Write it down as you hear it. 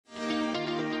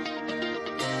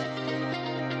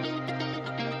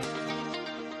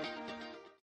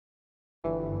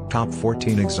Top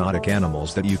 14 exotic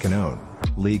animals that you can own,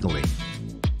 legally.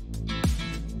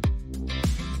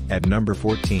 At number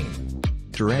 14.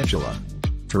 Tarantula.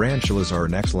 Tarantulas are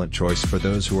an excellent choice for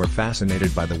those who are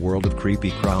fascinated by the world of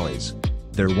creepy crawlies.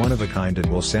 They're one of a kind and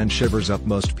will send shivers up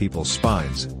most people's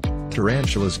spines.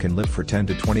 Tarantulas can live for 10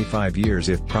 to 25 years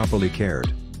if properly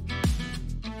cared.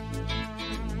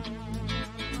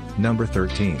 Number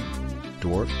 13.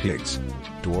 Dwarf Pigs.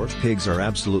 Dwarf pigs are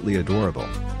absolutely adorable.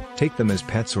 Take them as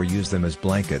pets or use them as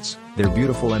blankets, they're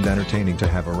beautiful and entertaining to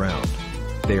have around.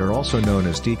 They are also known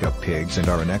as teacup pigs and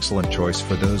are an excellent choice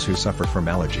for those who suffer from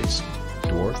allergies.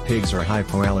 Dwarf pigs are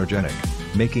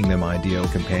hypoallergenic, making them ideal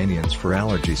companions for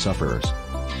allergy sufferers.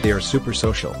 They are super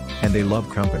social, and they love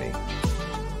company.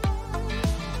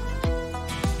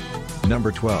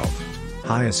 Number 12.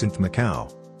 Hyacinth Macaw.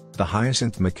 The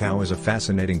Hyacinth Macaw is a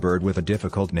fascinating bird with a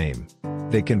difficult name.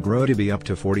 They can grow to be up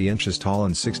to 40 inches tall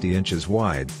and 60 inches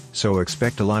wide, so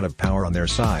expect a lot of power on their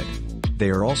side. They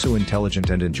are also intelligent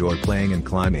and enjoy playing and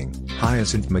climbing.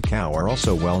 Hyacinth Macaw are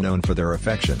also well known for their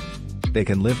affection. They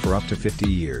can live for up to 50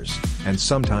 years, and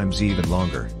sometimes even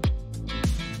longer.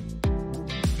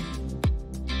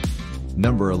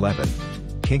 Number 11.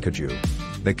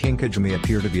 Kinkajou. The kinkajou may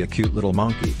appear to be a cute little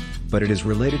monkey, but it is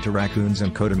related to raccoons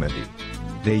and coati.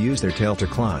 They use their tail to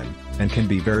climb, and can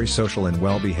be very social and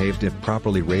well-behaved if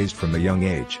properly raised from a young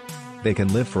age. They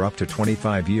can live for up to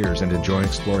 25 years and enjoy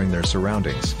exploring their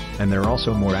surroundings, and they're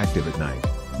also more active at night,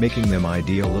 making them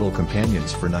ideal little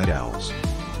companions for night owls.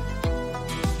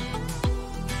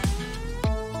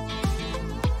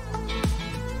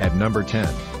 At number 10.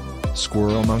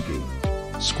 Squirrel Monkey.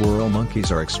 Squirrel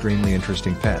monkeys are extremely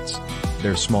interesting pets.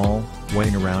 They're small,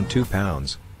 weighing around 2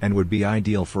 pounds, and would be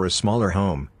ideal for a smaller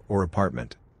home or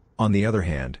apartment. On the other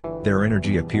hand, their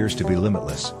energy appears to be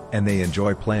limitless, and they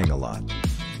enjoy playing a lot.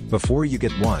 Before you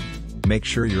get one, make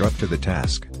sure you're up to the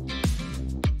task.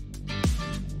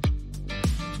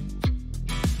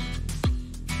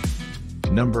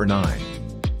 Number 9.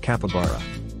 Capybara.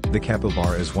 The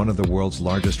capybara is one of the world's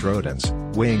largest rodents,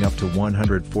 weighing up to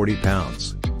 140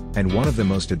 pounds. And one of the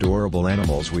most adorable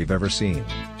animals we've ever seen.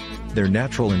 Their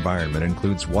natural environment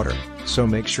includes water, so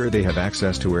make sure they have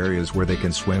access to areas where they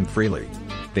can swim freely.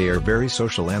 They are very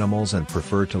social animals and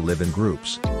prefer to live in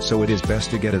groups, so it is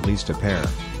best to get at least a pair.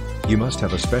 You must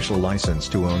have a special license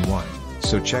to own one,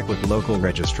 so check with local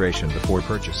registration before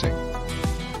purchasing.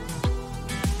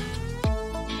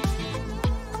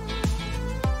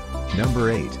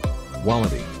 Number 8.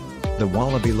 Wallaby. The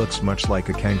wallaby looks much like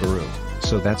a kangaroo,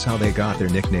 so that's how they got their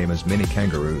nickname as mini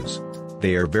kangaroos.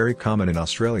 They are very common in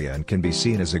Australia and can be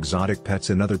seen as exotic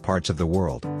pets in other parts of the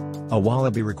world. A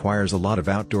wallaby requires a lot of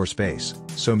outdoor space,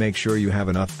 so make sure you have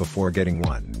enough before getting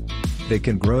one. They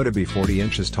can grow to be 40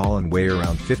 inches tall and weigh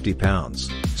around 50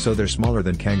 pounds, so they're smaller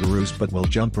than kangaroos but will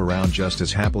jump around just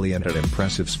as happily and at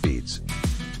impressive speeds.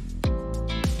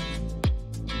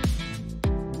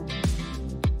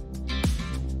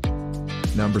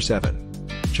 Number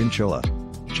 7. Chinchilla.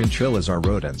 Chinchillas are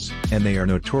rodents, and they are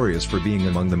notorious for being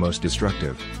among the most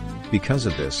destructive. Because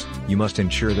of this, you must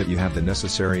ensure that you have the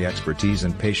necessary expertise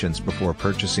and patience before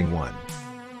purchasing one.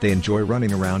 They enjoy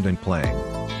running around and playing.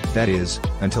 That is,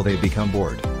 until they become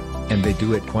bored. And they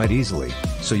do it quite easily,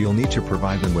 so you'll need to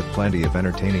provide them with plenty of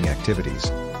entertaining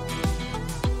activities.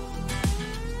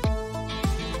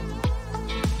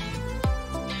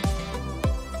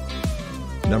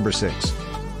 Number 6.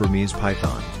 Burmese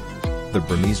python. The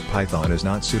Burmese python is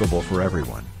not suitable for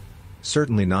everyone.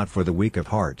 Certainly not for the weak of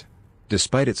heart.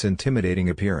 Despite its intimidating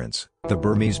appearance, the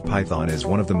Burmese python is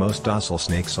one of the most docile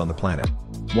snakes on the planet.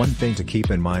 One thing to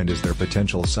keep in mind is their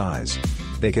potential size.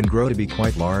 They can grow to be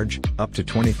quite large, up to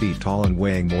 20 feet tall and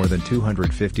weighing more than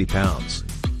 250 pounds.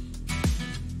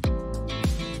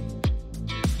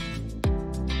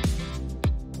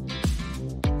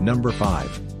 Number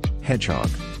 5. Hedgehog.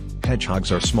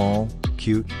 Hedgehogs are small,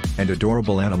 cute, and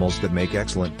adorable animals that make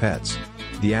excellent pets.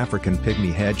 The African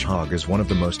pygmy hedgehog is one of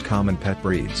the most common pet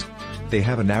breeds. They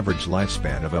have an average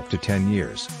lifespan of up to 10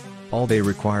 years. All they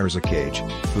require is a cage,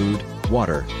 food,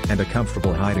 water, and a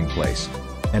comfortable hiding place.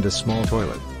 And a small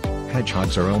toilet.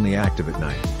 Hedgehogs are only active at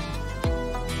night.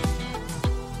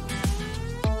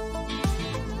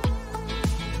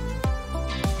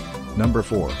 Number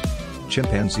 4.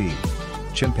 Chimpanzee.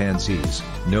 Chimpanzees,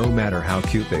 no matter how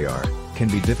cute they are, can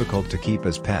be difficult to keep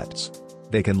as pets.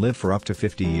 They can live for up to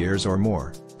 50 years or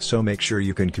more, so make sure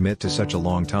you can commit to such a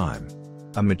long time.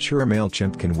 A mature male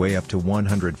chimp can weigh up to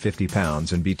 150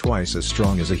 pounds and be twice as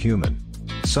strong as a human.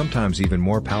 Sometimes even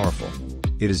more powerful.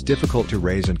 It is difficult to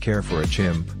raise and care for a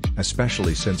chimp,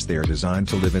 especially since they are designed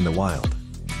to live in the wild.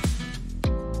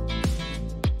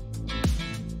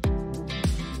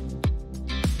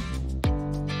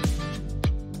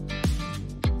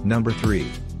 Number 3.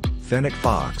 Fennec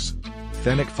Fox.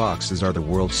 Fennec foxes are the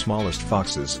world's smallest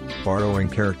foxes, borrowing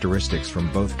characteristics from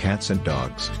both cats and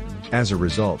dogs. As a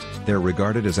result, they're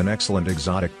regarded as an excellent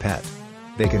exotic pet.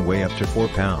 They can weigh up to 4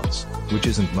 pounds, which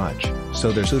isn't much,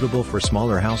 so they're suitable for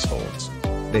smaller households.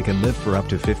 They can live for up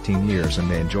to 15 years and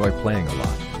they enjoy playing a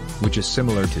lot, which is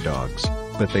similar to dogs,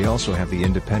 but they also have the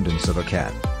independence of a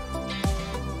cat.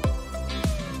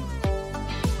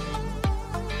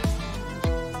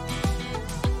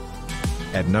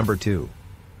 At number 2.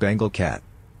 Bengal cat.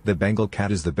 The Bengal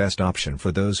cat is the best option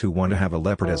for those who want to have a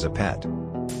leopard as a pet.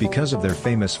 Because of their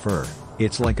famous fur,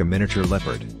 it's like a miniature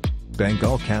leopard.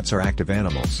 Bengal cats are active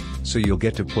animals, so you'll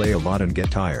get to play a lot and get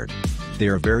tired. They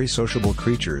are very sociable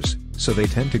creatures, so they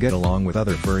tend to get along with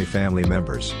other furry family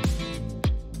members.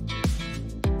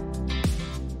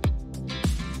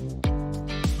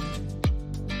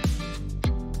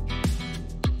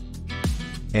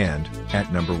 And,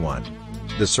 at number 1.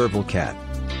 The serval cat.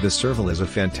 The serval is a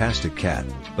fantastic cat,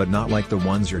 but not like the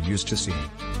ones you're used to seeing.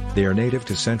 They are native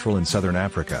to Central and Southern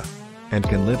Africa, and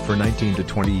can live for 19 to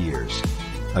 20 years.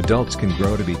 Adults can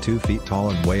grow to be 2 feet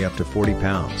tall and weigh up to 40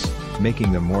 pounds,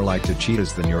 making them more like to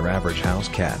cheetahs than your average house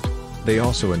cat. They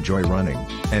also enjoy running,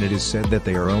 and it is said that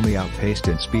they are only outpaced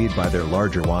in speed by their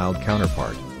larger wild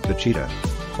counterpart, the cheetah.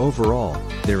 Overall,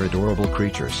 they're adorable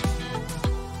creatures.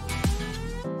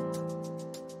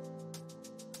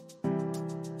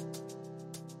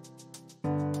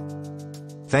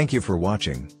 Thank you for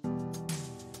watching.